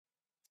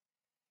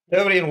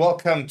Everybody, and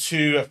welcome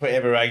to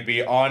Forever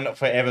Rugby on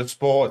Forever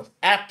Sport.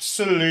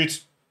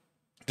 Absolute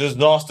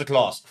disaster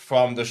class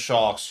from the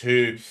Sharks,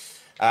 who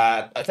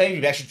I think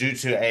we've actually due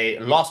to a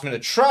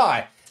last-minute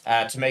try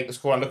to make the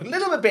score look a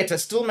little bit better.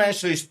 Still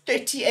managed to lose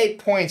 38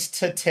 points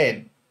to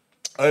 10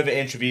 over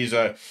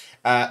Treviso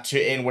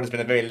to end what has been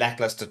a very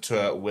lackluster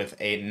tour with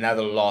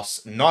another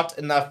loss. Not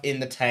enough in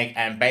the tank,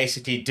 and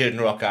basically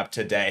didn't rock up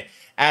today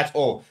at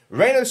all.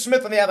 Rayno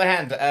Smith, on the other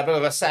hand, a bit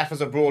of a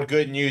Saffers abroad.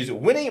 Good news.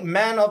 Winning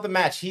man of the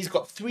match. He's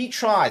got 3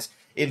 tries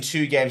in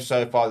 2 games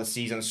so far this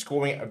season,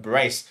 scoring a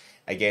brace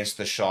against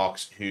the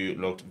Sharks, who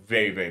looked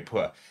very, very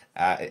poor.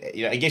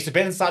 Against the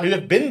Benetton side, who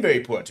have been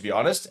very poor, to be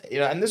honest.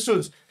 And this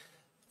was,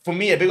 for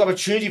me, a big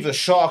opportunity for the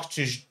Sharks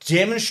to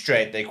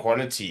demonstrate their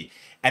quality,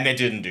 and they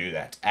didn't do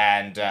that.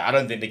 And I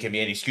don't think there can be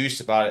any excuse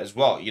about it as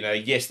well.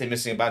 Yes, they're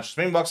missing a bunch of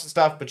Springboks and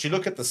stuff, but you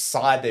look at the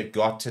side they've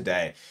got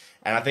today,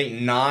 and I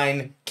think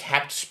 9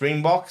 capped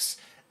Springboks,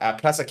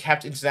 plus a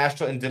capped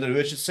international in Dylan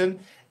Richardson.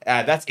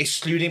 That's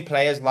excluding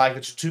players like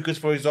the Tukas,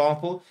 for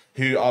example,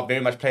 who are very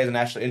much players of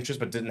national interest,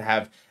 but didn't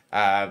have,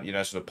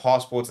 sort of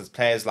passports. There's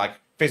players like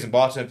Faison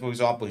Barton, for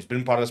example, who's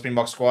been part of the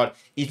Springbok squad.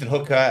 Ethan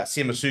Hooker,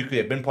 Sima Suku,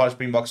 have been part of the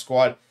Springbok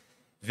squad.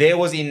 There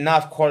was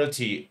enough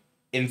quality,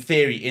 in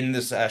theory, in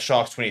this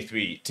Sharks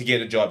 23 to get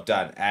the job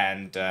done,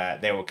 and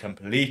they were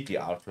completely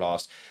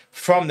outclassed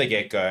from the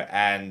get-go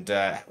and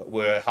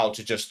were held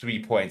to just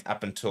 3 points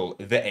up until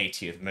the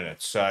 80th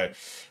minute. So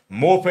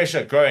more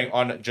pressure growing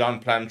on John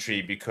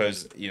Plumtree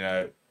because,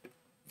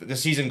 the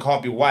season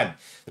can't be won.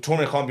 The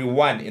tournament can't be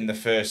won in the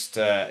first,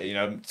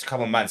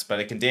 couple of months, but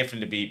it can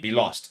definitely be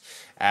lost.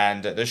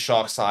 And the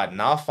Sharks side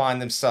now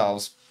find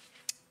themselves,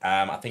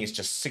 I think it's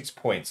just 6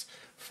 points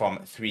from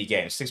 3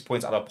 games. 6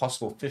 points out of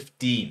possible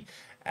 15.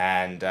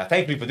 And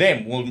thankfully for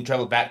them, we'll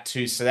travel back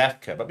to South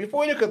Africa. But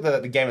before we look at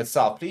the game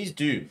itself, please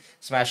do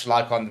smash a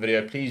like on the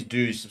video. Please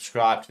do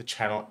subscribe to the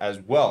channel as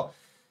well.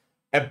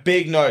 A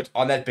big note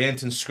on that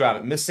Benetton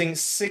scrum. Missing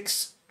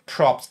 6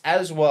 props,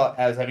 as well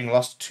as having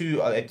lost 2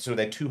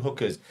 their 2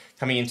 hookers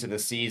coming into the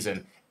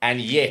season. And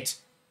yet,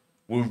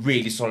 we're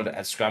really solid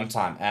at scrum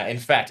time. In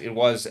fact, it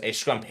was a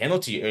scrum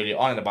penalty early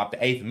on in about the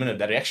 8th minute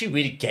that actually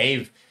really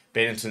gave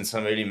Benetton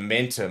some early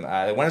momentum.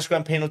 They won a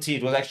scrum penalty.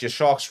 It was actually a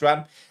Sharks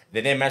scrum. They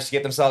then managed to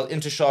get themselves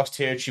into Sharks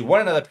territory, won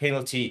another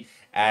penalty,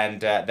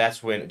 and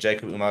that's when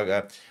Jacob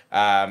Umaga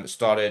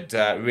started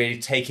really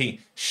taking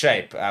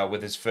shape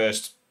with his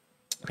first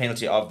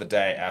penalty of the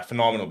day.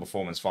 Phenomenal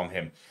performance from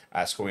him,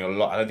 scoring a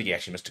lot. I don't think he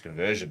actually missed a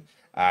conversion.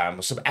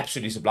 Was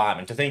absolutely sublime.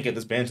 And to think that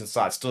this Benetton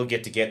side still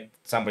get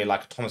somebody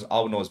like Thomas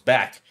Albanor's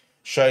back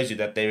shows you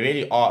that they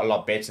really are a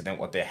lot better than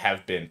what they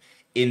have been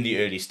in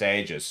the early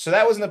stages. So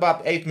that was in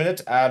about the 8th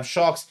minute.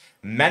 Sharks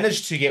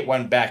managed to get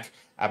one back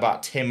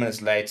about 10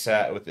 minutes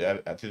later with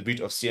through the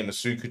boot of Sia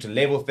Masuku to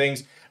level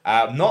things.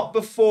 Not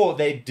before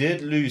they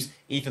did lose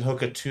Ethan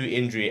Hooker to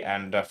injury,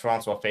 and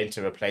Francois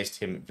Fenter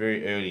replaced him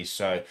very early.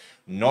 So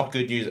not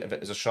good news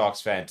as a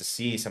Sharks fan to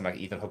see someone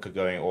like Ethan Hooker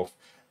going off,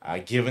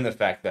 given the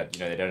fact that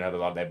they don't have a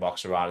lot of their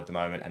box around at the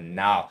moment, and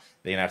now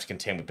they're going to have to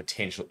contend with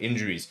potential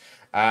injuries.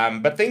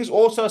 But things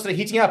also started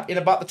heating up in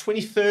about the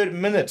 23rd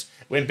minute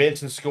when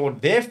Benetton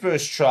scored their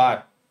first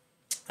try.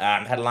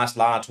 Had a nice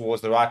line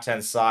towards the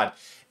right-hand side.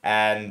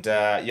 And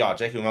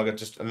Jacob Umaga,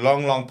 just a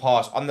long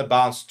pass on the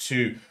bounce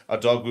to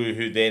Odogwu,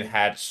 who then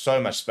had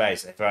so much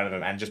space in front of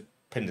him and just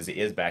pinned his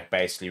ears back,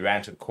 basically,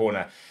 ran to the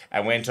corner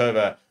and went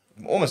over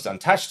almost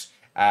untouched.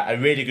 A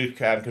really good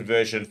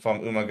conversion from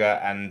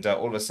Umaga, and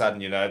all of a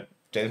sudden,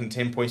 Jason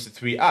 10 points to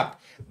 3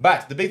 up.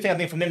 But the big thing I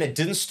think from them, they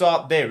didn't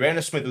start there.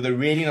 Rayno Smith with a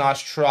really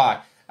nice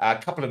try, a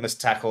couple of missed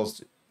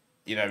tackles,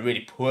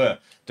 really poor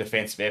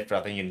defensive effort,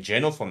 I think, in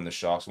general from the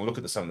Sharks. We'll look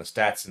at some of the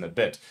stats in a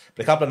bit.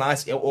 But a couple of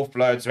nice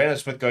offloads. Rayno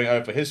Smith going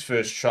over for his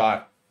first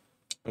try.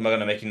 Am I going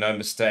to make no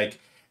mistake?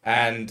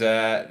 And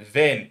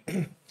then,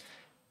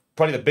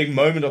 probably the big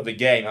moment of the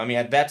game. I mean,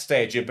 at that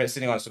stage, you're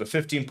sitting on sort of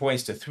 15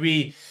 points to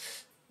 3.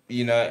 I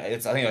think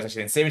it was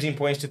actually 17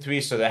 points to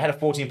 3. So they had a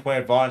 14-point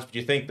advantage. But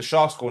you think the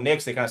Sharks score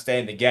next, they kind of stay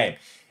in the game.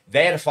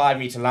 They had a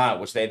 5-meter line,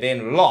 which they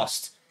then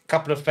lost. A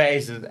couple of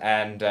phases,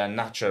 and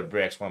Nacho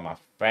Brex, one of my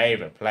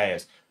favorite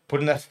players,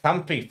 put in a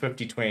thumping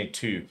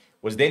 50-22,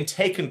 was then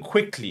taken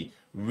quickly.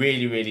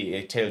 Really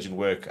intelligent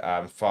work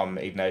from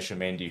Ignacio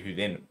Mendy, who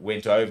then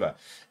went over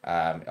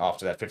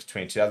after that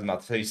 50-22. That was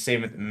about the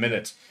 37th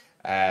minute.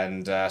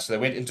 And so they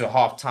went into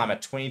half-time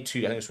at 22,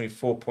 I think it was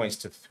 24 points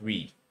to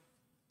 3.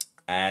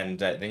 And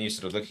then you're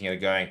sort of looking at it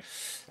going,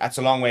 that's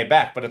a long way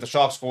back. But if the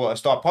Sharks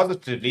start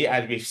positively,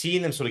 and we've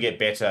seen them sort of get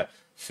better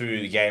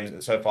through the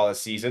games so far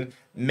this season,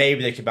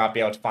 maybe they might be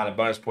able to find a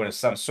bonus point of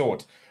some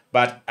sort.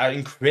 But an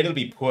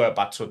incredibly poor,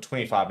 about sort of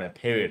 25-minute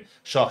period.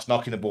 Sharks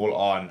knocking the ball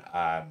on,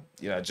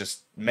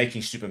 just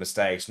making stupid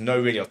mistakes.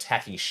 No really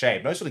attacking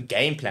shape. No sort of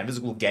game plan,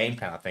 physical game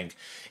plan, I think,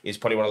 is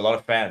probably what a lot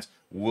of fans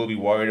will be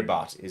worried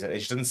about. Is that it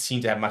just doesn't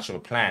seem to have much of a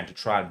plan to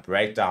try and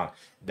break down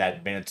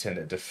that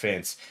Benetton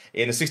defense.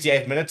 In the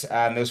 68th minute,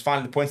 there was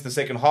finally the points in the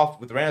second half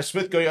with Rayno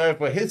Smith going over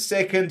for his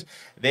second.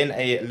 Then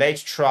a late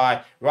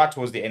try right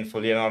towards the end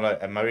for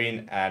Leonardo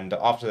Marin. And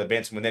after the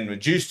Benetton were then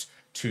reduced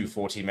to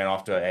 14 men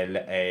after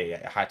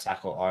a high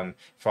tackle on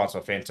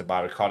Francois Fenter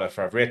by Ricardo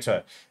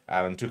Favretto.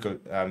 And took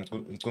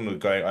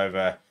going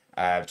over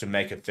to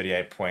make it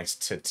 38 points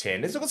to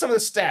 10. Let's look at some of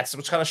the stats,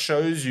 which kind of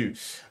shows you,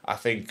 I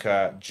think,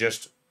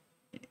 just,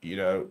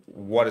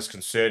 what is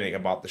concerning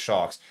about the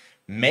Sharks.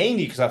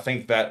 Mainly because I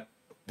think that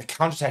the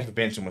counter-attack of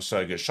Benetton was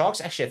so good. Sharks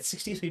actually had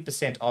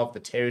 63% of the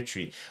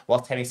territory,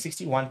 whilst having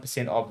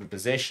 61% of the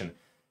possession,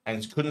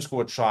 and couldn't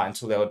score a try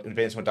until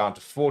Benetton were down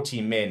to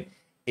 14 men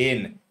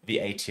in the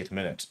 80th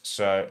minute.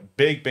 So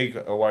big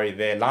worry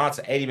there. Lions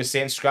at 80%,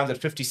 scrums at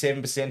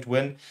 57%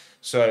 win.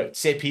 So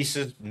set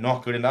pieces,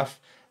 not good enough.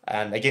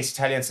 And against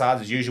Italian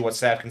sides, as usual, what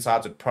South African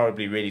sides would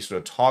probably really sort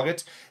of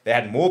target. They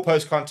had more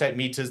post-contact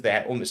meters. They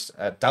had almost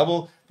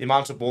double the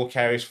amount of ball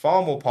carries,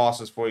 far more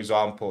passes, for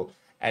example,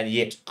 and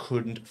yet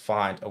couldn't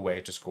find a way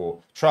to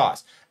score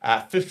tries.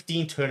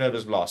 15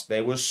 turnovers lost.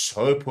 They were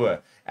so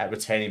poor at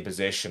retaining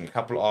possession.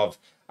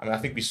 I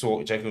think we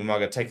saw Jacob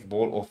Umaga take the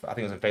ball off, I think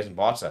it was in Peyton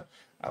Barter,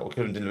 or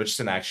Kevin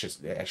Richardson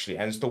actually.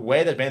 And it's the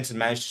way that Benetton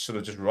managed to sort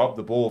of just rob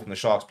the ball from the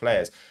Sharks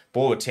players.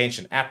 Ball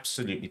retention,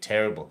 absolutely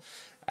terrible.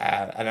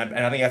 And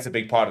I think that's a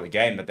big part of the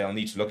game that they'll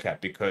need to look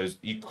at, because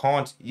you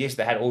can't, yes,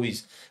 they had all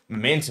these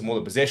momentum, all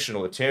the possession,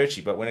 all the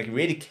territory, but when it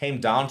really came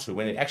down to it,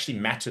 when it actually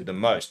mattered the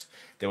most,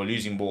 they were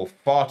losing ball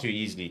far too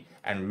easily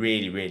and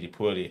really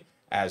poorly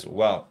as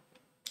well.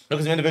 Look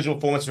at the individual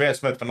performance. Ray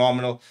Smith,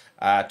 phenomenal.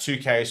 2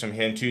 carries from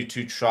him, two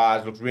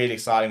tries. Looked really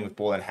exciting with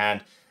ball in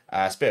hand.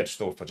 Spared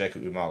store for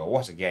Jacob Umaga.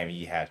 What a game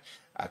he had.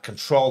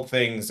 Controlled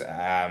things,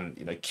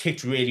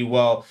 kicked really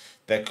well.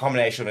 The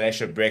combination of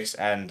Anisha Bricks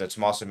and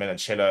Tommaso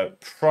Melancello,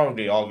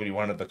 probably arguably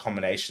one of the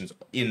combinations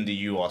in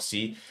the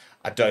URC.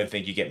 I don't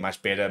think you get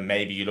much better.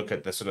 Maybe you look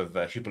at the sort of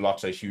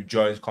Hupilotto, Hugh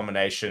Jones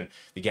combination,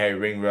 the Gary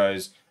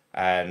Ringrose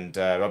and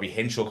Robbie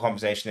Henshaw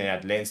combination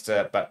at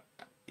Leinster, but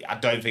I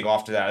don't think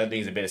after that, I don't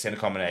think it's a better centre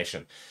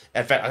combination.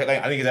 In fact,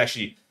 I think it's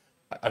actually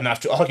enough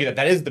to argue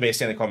that is the best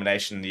centre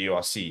combination in the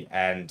URC,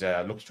 and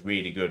looked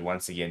really good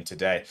once again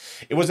today.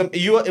 It was the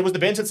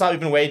Benetton side we've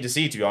been waiting to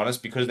see, to be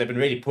honest, because they've been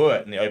really poor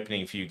in the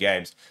opening few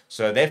games.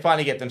 So they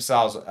finally get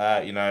themselves,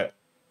 a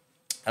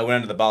win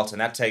under the belt,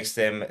 and that takes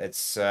them.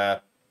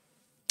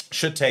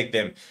 Should take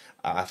them,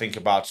 I think,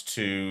 about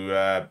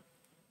to.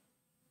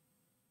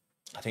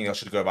 I think they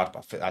should go about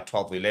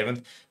 12th or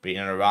 11th, but in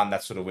and around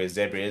that's sort of where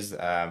Zebra is.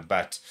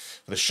 But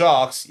for the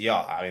Sharks,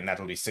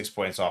 that'll be 6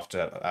 points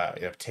after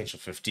potential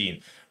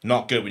 15.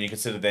 Not good when you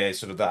consider they're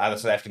sort of the other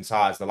South African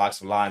sides, the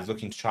likes of Lions,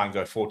 looking to try and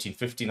go 14,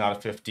 15 out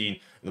of 15.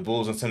 The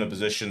Bulls in similar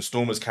position.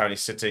 Stormers currently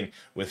sitting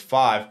with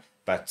 5,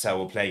 but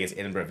we'll play against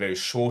Edinburgh very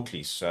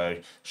shortly. So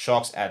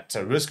Sharks at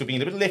risk of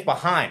being a little bit left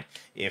behind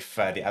if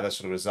the other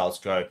sort of results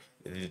go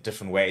the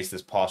different ways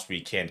this past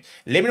weekend.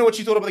 Let me know what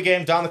you thought about the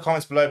game down in the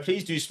comments below.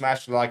 Please do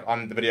smash the like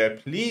on the video.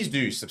 Please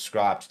do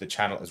subscribe to the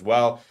channel as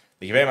well.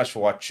 Thank you very much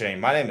for watching.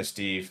 My name is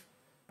Steve,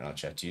 and I'll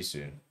chat to you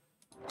soon.